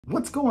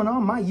What's going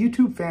on, my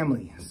YouTube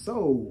family?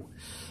 So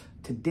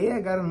today I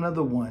got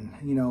another one.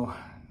 You know,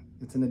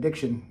 it's an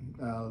addiction,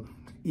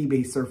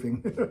 eBay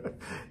surfing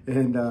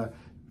and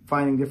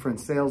finding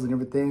different sales and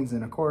everything.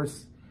 And of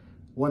course,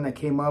 one that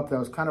came up that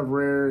was kind of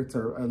rare. It's a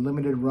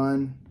limited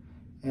run,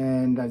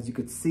 and as you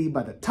could see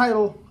by the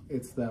title,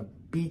 it's the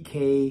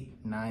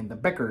BK9, the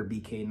Becker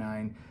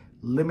BK9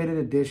 limited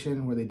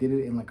edition, where they did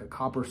it in like a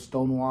copper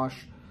stonewash,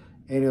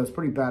 and it was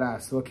pretty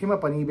badass. So it came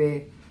up on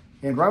eBay.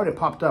 And right when it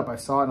popped up, I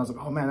saw it and I was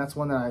like, oh man, that's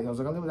one that I was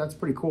like, oh, that's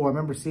pretty cool. I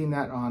remember seeing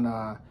that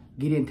on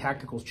Gideon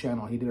Tactical's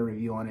channel. He did a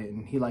review on it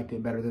and he liked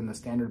it better than the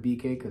standard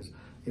BK because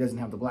it doesn't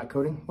have the black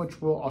coating, which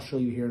I'll show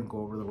you here and go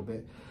over a little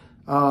bit.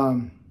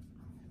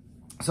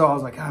 So I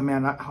was like, oh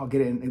man, I'll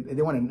get it. And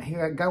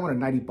the guy wanted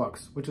 90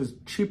 bucks, which is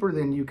cheaper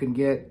than you can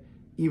get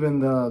even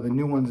the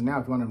new ones now.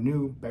 If you want a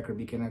new Becker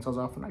BK9, so I was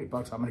off for 90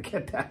 bucks. I'm gonna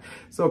get that.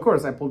 So of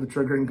course I pulled the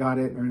trigger and got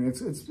it. I mean,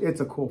 it's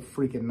a cool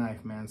freaking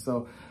knife, man.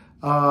 So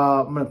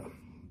I'm gonna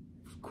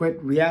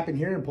quit reapping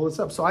here and pull this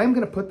up. So I am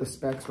going to put the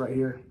specs right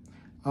here,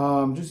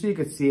 just so you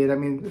can see it. I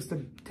mean, it's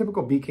the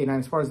typical BK9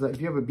 as far as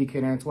if you have a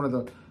BK9, it's one of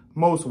the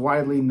most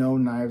widely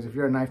known knives. If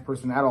you're a knife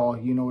person at all,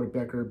 you know what a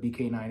Becker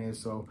BK9 is.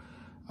 So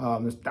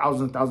there's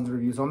thousands and thousands of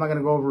reviews. So I'm not going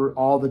to go over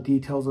all the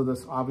details of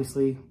this,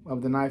 obviously,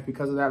 of the knife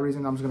because of that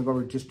reason. I'm just going to go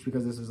over it just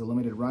because this is a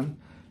limited run.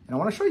 And I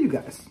want to show you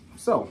guys.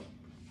 So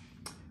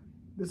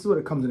this is what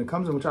it comes in. It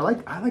comes in, which I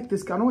like. I like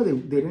this. I don't know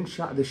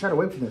why they shied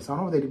away from this. I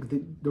don't know if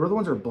the other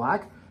ones are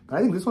black. I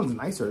think this one's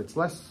nicer. It's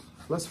less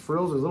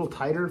frills, it's a little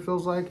tighter, it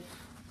feels like.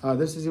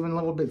 This is even a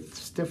little bit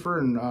stiffer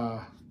and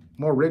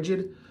more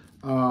rigid.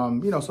 You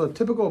know, so a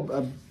typical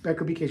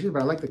Becker BK shoes,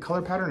 but I like the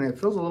color pattern, and it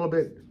feels a little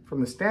bit from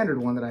the standard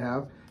one that I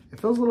have. It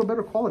feels a little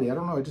better quality. I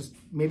don't know,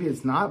 maybe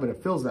it's not, but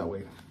it feels that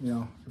way, you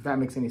know, if that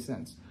makes any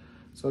sense.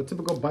 So a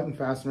typical button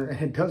fastener,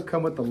 and it does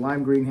come with the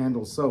lime green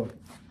handles. So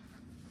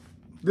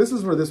this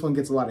is where this one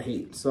gets a lot of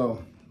hate.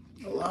 So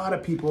a lot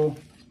of people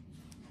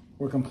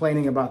were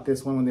complaining about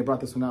this one when they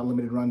brought this one out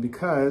limited run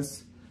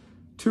because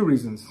two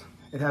reasons.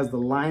 It has the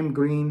lime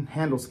green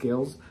handle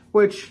scales,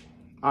 which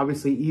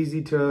obviously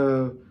easy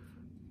to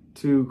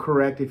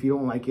correct if you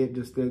don't like it.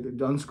 Just the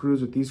unscrews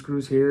with these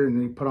screws here, and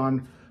then you put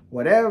on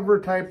whatever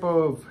type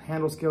of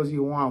handle scales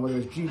you want, whether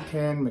it's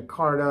G10,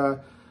 micarta,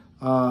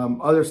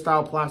 other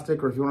style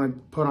plastic, or if you want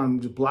to put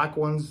on just black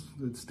ones,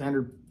 the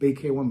standard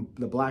BK one,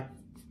 the black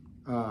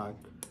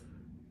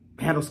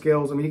handle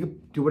scales. I mean, you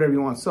could do whatever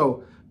you want.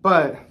 So,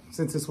 but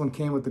since this one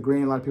came with the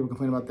green, a lot of people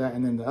complain about that.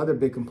 And then the other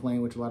big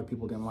complaint, which a lot of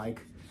people didn't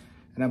like,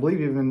 and I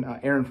believe even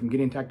Aaron from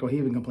Gideon Tactical, he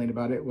even complained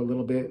about it a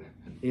little bit,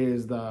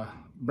 is the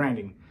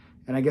branding.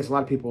 And I guess a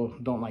lot of people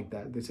don't like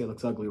that. They say it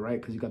looks ugly,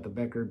 right? Because you got the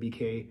Becker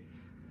BK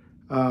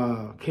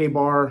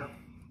K-bar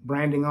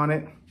branding on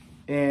it.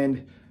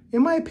 And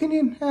in my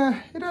opinion,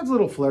 it adds a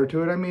little flair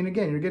to it. I mean,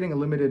 again, you're getting a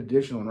limited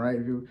edition one, right?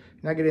 You're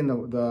not getting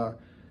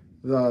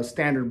the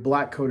standard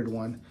black coated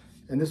one.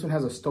 And this one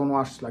has a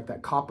stonewash, like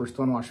that copper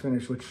stonewash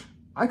finish, which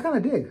I kind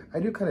of dig.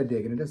 I do kind of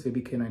dig. And it does say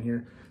BK9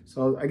 here.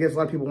 So I guess a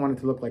lot of people want it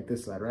to look like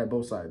this side, right?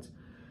 Both sides.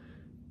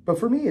 But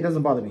for me, it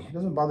doesn't bother me. It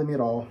doesn't bother me at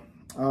all.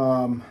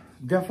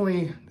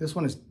 Definitely, this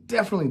one is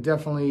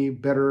definitely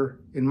better,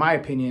 in my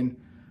opinion,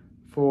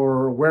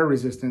 for wear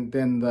resistant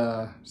than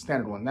the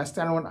standard one. That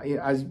standard one,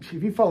 if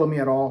you follow me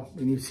at all,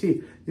 and you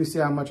see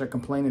how much I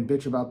complain and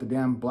bitch about the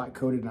damn black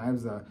coated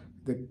knives, I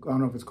don't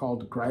know if it's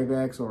called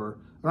Gryvex or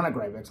not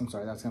Gryvex, I'm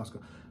sorry, that sounds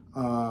good.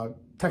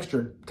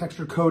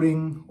 Texture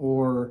coating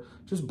or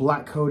just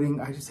black coating.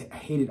 I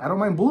hate it. I don't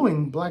mind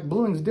bluing. Black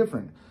bluing is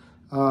different.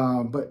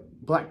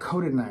 But black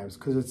coated knives,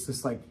 because it's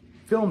this like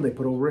film they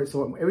put over it.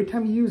 So every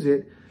time you use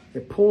it,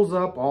 it pulls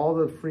up all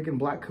the freaking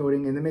black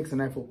coating and it makes the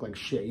knife look like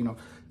shit. You know,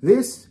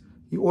 this,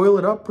 you oil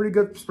it up pretty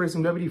good, spray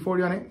some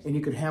WD-40 on it, and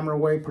you could hammer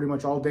away pretty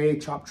much all day,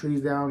 chop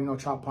trees down, you know,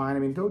 chop pine. I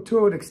mean,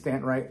 to an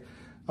extent, right?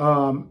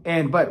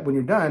 But when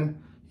you're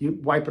done, you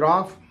wipe it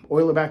off,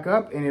 oil it back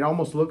up, and it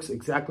almost looks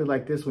exactly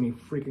like this when you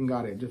freaking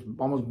got it. Just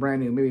almost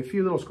brand new, maybe a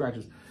few little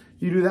scratches.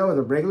 You do that with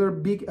a regular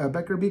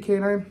Becker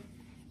BK9.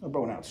 I'll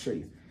bring it out to show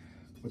you.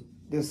 With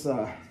this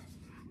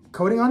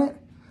coating on it,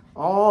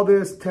 all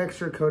this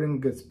texture coating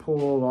gets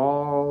pulled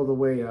all the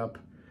way up,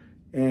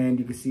 and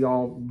you can see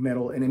all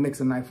metal, and it makes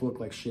a knife look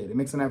like shit. It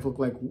makes a knife look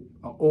like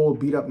an old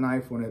beat up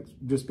knife when it's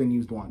just been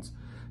used once.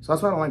 So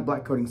that's why I don't like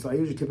black coating. So I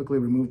usually typically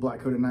remove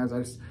black coated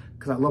knives.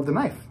 Because I love the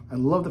knife. I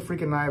love the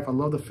freaking knife. I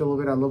love the feel of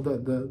it. I love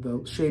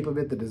the shape of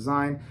it, the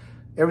design.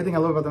 Everything I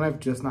love about the knife,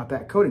 just not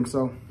that coating.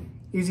 So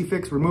easy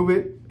fix, remove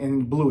it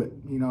and blue it.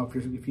 You know,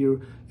 if you're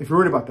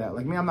worried about that.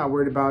 Like me, I'm not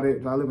worried about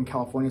it. I live in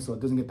California, so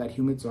it doesn't get that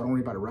humid, so I don't worry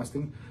about it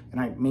rusting.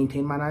 And I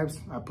maintain my knives.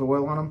 I put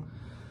oil on them.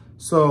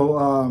 So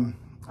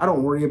I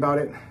don't worry about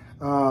it.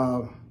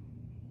 Not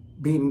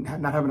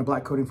having a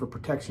black coating for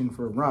protection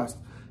for rust.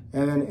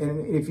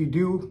 And if you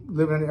do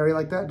live in an area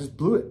like that, just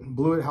blue it.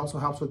 Blue it also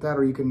helps with that,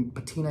 or you can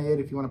patina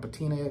it if you want to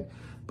patina it.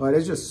 But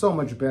it's just so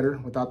much better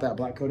without that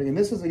black coating. And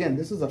this is, again,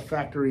 this is a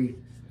factory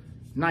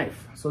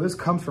knife. So this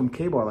comes from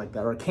K-bar like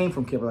that, or it came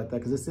from K-bar like that,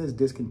 because this is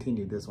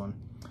discontinued, this one.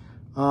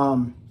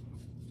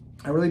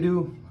 I really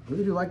do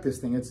like this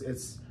thing.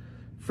 It's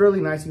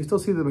fairly nice. You can still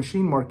see the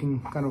machine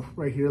marking kind of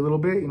right here a little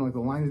bit, you know, like the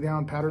lines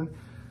down pattern.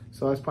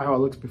 So that's probably how it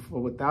looks before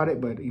without it,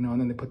 but you know,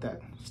 and then they put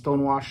that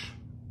stonewash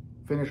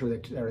finish, or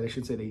they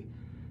should say they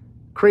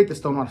create the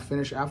stonewash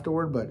finish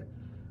afterward, but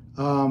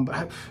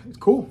it's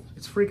cool.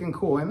 It's freaking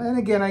cool. And then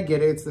again, I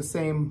get it. It's the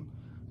same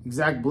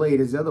exact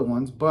blade as the other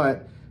ones,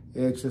 but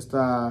it's just,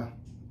 I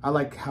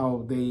like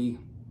how they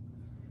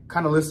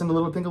kind of listened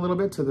think a little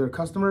bit to their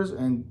customers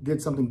and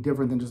did something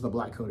different than just the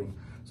black coating.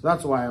 So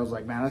that's why I was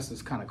like, man, this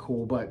is kind of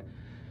cool. But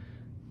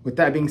with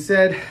that being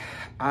said,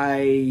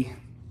 I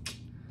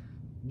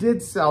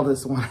did sell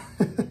this one.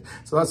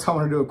 So that's how I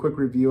want to do a quick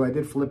review. I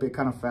did flip it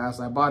kind of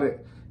fast. I bought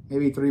it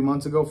maybe 4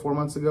 months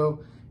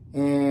ago.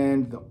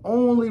 And the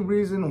only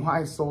reason why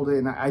I sold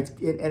it, and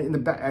in the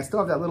back, I still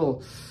have that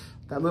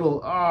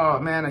little, oh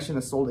man, I shouldn't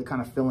have sold it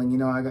kind of feeling, you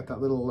know, I got that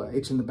little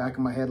itch in the back of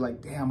my head,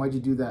 like, damn, why'd you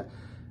do that?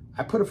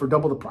 I put it for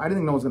double the price. I didn't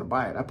think no one was gonna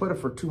buy it. I put it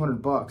for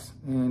 200 bucks.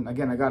 And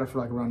again, I got it for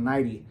like around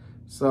 90.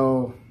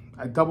 So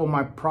I doubled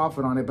my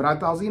profit on it, but I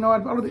thought, you know,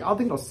 I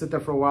think it'll sit there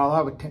for a while.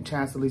 I'll have a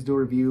chance to at least do a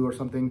review or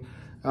something.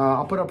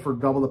 I'll put it up for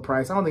double the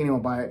price. I don't think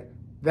anyone will buy it.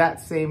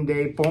 That same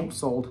day, boom,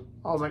 sold.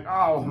 I was like,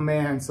 oh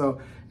man. So,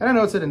 and I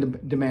know it's a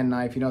demand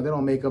knife, you know, they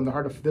don't make them. They're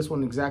hard to, this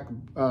one exact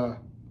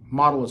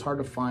model is hard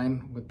to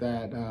find with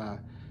that,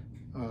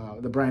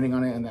 the branding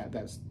on it and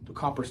that's the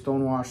copper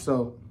stonewash.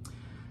 So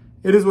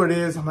it is what it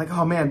is. I'm like,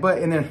 oh man, but,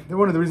 and then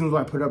one of the reasons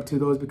why I put it up to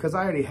those, because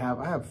I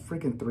have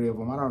freaking 3 of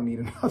them. I don't need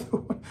another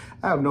one.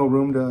 I have no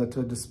room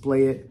to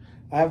display it.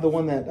 I have the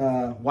one that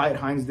Wyatt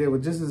Hines did,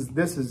 which this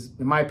is,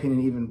 in my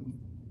opinion, even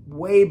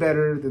way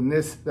better than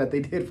this that they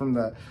did from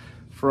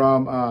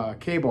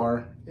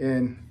K-Bar,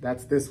 and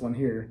that's this one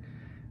here.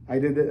 I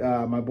did it,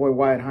 my boy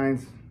Wyatt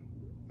Hines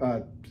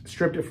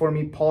stripped it for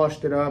me,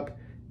 polished it up,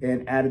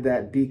 and added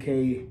that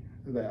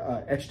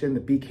etched in the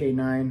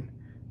BK9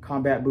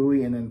 combat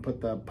buoy, and then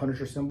put the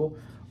Punisher symbol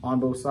on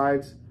both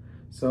sides.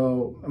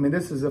 So, I mean,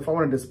 this is, if I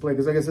want to display,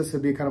 because I guess this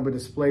would be kind of a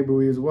display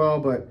buoy as well,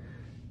 but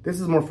this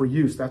is more for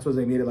use. That's why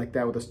they made it like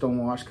that with the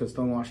stonewash, because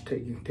stonewash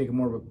you can take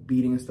more of a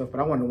beating and stuff, but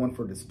I wanted one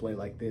for display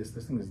like this.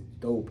 This thing is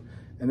dope.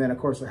 And then, of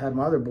course, I had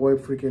my other boy,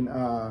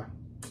 freaking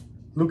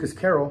Lucas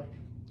Carroll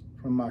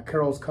from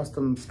Carroll's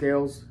Custom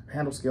Scales,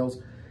 Handle Scales.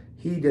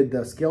 He did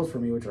the scales for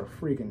me, which are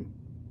freaking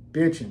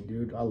bitching,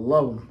 dude. I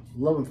love them.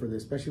 Love them for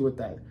this, especially with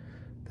that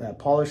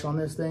polish on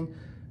this thing.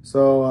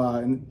 So,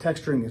 and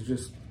texturing is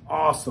just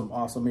awesome.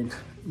 I mean,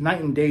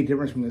 night and day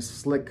difference from this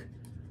slick,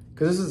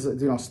 because this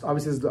is, you know,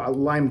 obviously it's the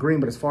lime green,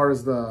 but as far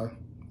as the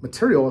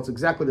material, it's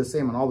exactly the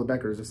same on all the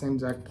Beckers, the same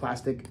exact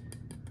plastic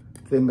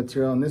thin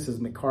material. And this is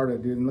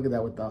micarta, dude. And look at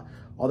that with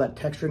all that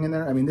texturing in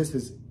there. I mean, this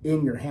is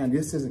in your hand.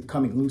 This isn't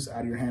coming loose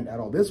out of your hand at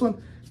all. This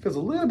one feels a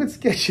little bit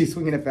sketchy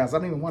swinging it fast. I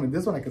don't even want it.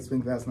 This one I can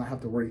swing fast and not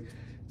have to worry.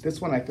 This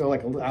one I feel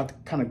like I have to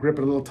kind of grip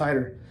it a little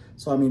tighter.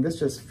 So, I mean, this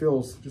just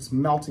feels, just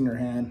melting your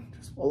hand,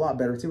 just a lot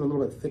better. It's even a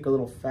little bit thicker, a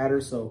little fatter.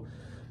 So,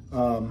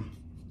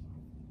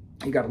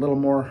 you got a little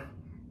more,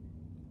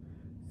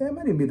 yeah, it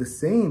might even be the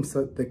same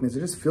thickness.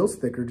 It just feels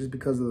thicker just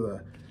because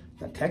of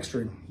that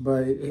texturing,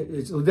 but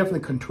it's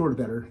definitely contoured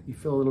better. You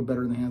feel a little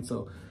better in the hand.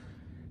 So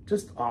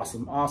just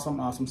awesome.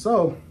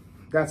 So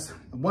that's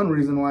one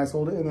reason why I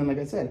sold it. And then, like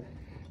I said,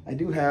 I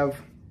do have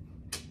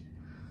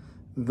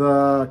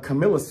the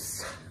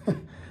Camillus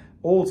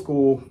old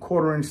school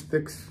 1/4 inch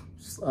thick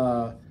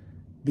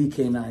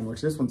BK9,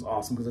 which this one's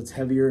awesome because it's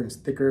heavier and it's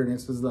thicker. And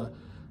this is I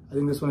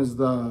think this one is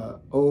the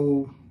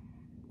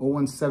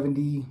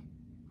 0170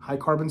 high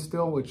carbon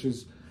steel, which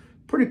is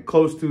pretty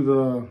close to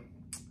the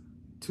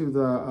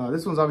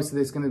this one's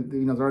obviously, it's gonna,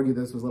 you know, they argue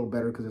this was a little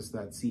better because it's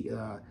that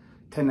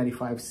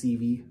 1095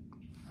 CV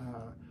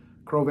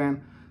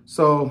Crovan,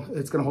 so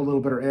it's gonna hold a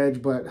little better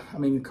edge. But I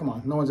mean, come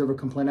on, no one's ever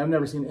complained. I've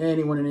never seen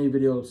anyone in any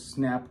video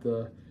snap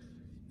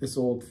this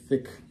old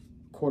thick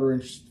 1/4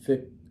 inch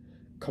thick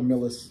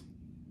Camillus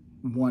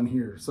one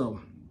here. So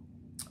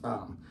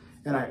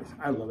and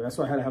I love it. That's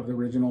why I had to have the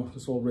original,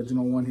 this old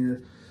original one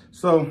here.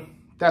 So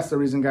that's the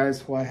reason,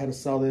 guys, why I had to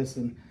sell this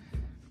and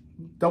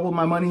double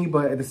my money.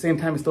 But at the same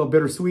time, it's still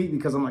bittersweet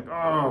because I'm like,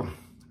 oh,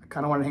 I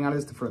kind of want to hang on to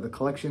this for the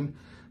collection.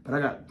 But I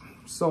got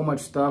so much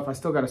stuff. I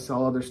still got to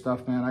sell other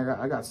stuff, man.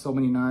 I got so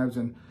many knives,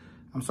 and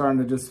I'm starting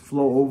to just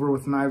flow over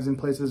with knives in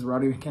places where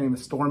I can't even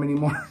store them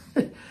anymore.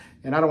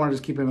 And I don't want to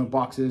just keep them in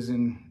boxes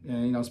and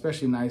you know,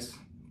 especially nice,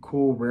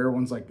 cool, rare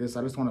ones like this.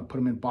 I just want to put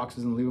them in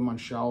boxes and leave them on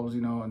shelves,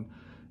 you know, and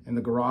in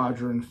the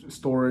garage or in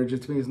storage.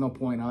 To me, there's no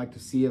point. I like to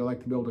see it. I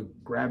like to be able to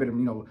grab it and,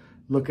 you know,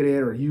 look at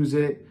it or use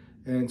it.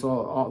 And so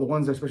all the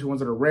ones, especially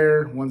ones that are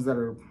rare, ones that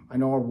are, I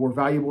know are more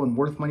valuable and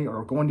worth money, or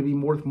are going to be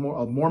worth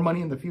more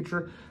money in the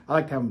future, I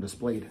like to have them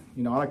displayed.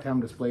 You know, I like to have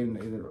them displayed in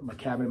either my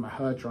cabinet, my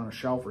hutch, or on a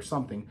shelf or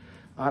something.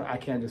 I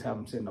can't just have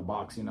them sit in a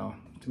box, you know.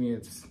 To me,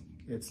 it's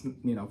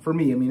you know, for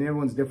me, I mean,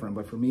 everyone's different,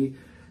 but for me,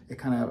 it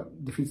kind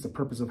of defeats the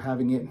purpose of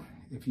having it.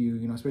 If you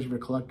know, especially if you're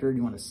a collector,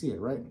 you want to see it,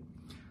 right?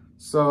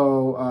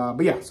 So,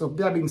 but yeah, so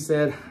that being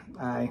said,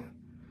 I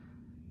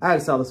had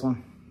to sell this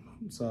one.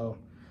 So,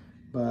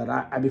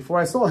 but before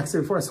I sold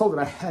it,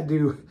 I had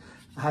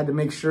to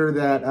make sure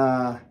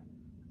that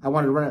I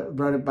wanted to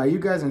run it by you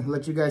guys and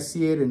let you guys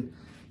see it and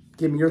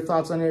give me your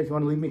thoughts on it. If you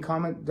want to leave me a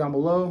comment down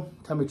below,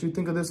 tell me what you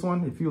think of this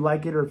one, if you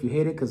like it or if you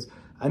hate it, because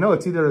I know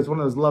it's one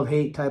of those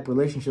love-hate type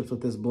relationships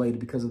with this blade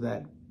because of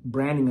that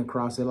branding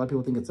across it. A lot of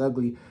people think it's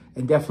ugly,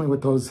 and definitely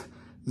with those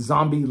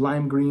zombie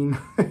lime green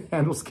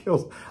handle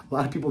scales, a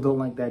lot of people don't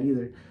like that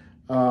either.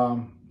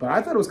 But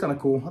I thought it was kind of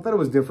cool. I thought it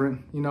was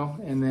different, you know.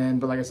 And then,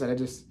 but like I said, I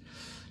just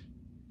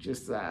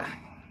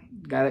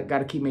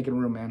gotta keep making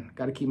room, man.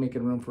 Gotta keep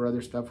making room for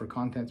other stuff, for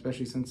content,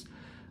 especially since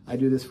I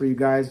do this for you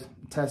guys,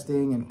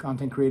 testing and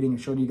content creating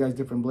and showing you guys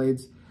different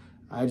blades.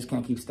 I just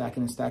can't keep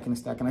stacking and stacking and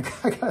stacking.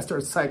 I gotta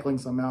start cycling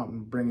some out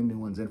and bringing new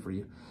ones in for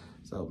you.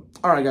 So,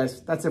 all right,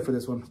 guys, that's it for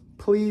this one.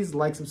 Please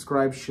like,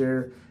 subscribe,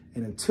 share,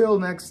 and until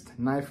next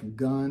knife,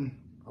 gun,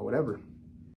 or whatever.